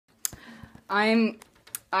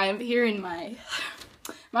I'm here in my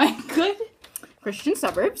good Christian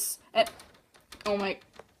suburbs. And, oh my,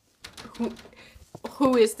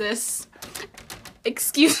 who is this?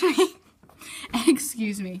 Excuse me.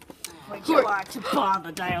 Excuse me. Would you like to buy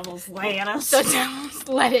the devil's lettuce? The devil's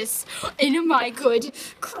lettuce in my good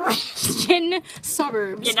Christian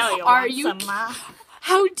suburbs. You know you Are want you? some, Ma.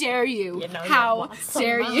 How dare you? You know you How want some,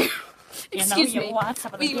 dare Ma. you? You Excuse know you me. want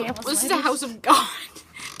some of the devil's This is a lettuce? house of God.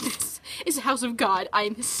 This is a house of God. I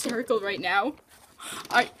am hysterical right now.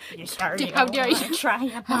 You sure How dare wanna you? Try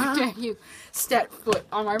it, How Ma? dare you step foot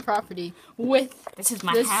on my property with This is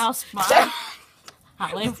my this house, Ma.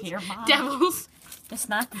 I live here, Ma. devil's It's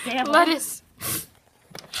not the devil. lettuce?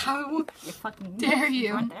 How You fucking dare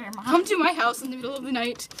you Right there, Ma. come to my house in the middle of the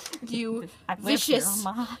night, you I live vicious,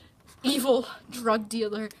 here, Ma. evil drug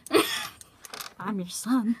dealer? I'm your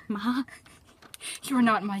son, Ma. You are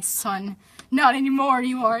not my son. Not anymore,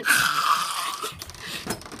 you aren't.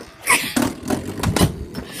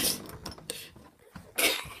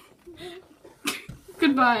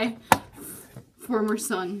 Goodbye, former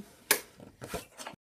son.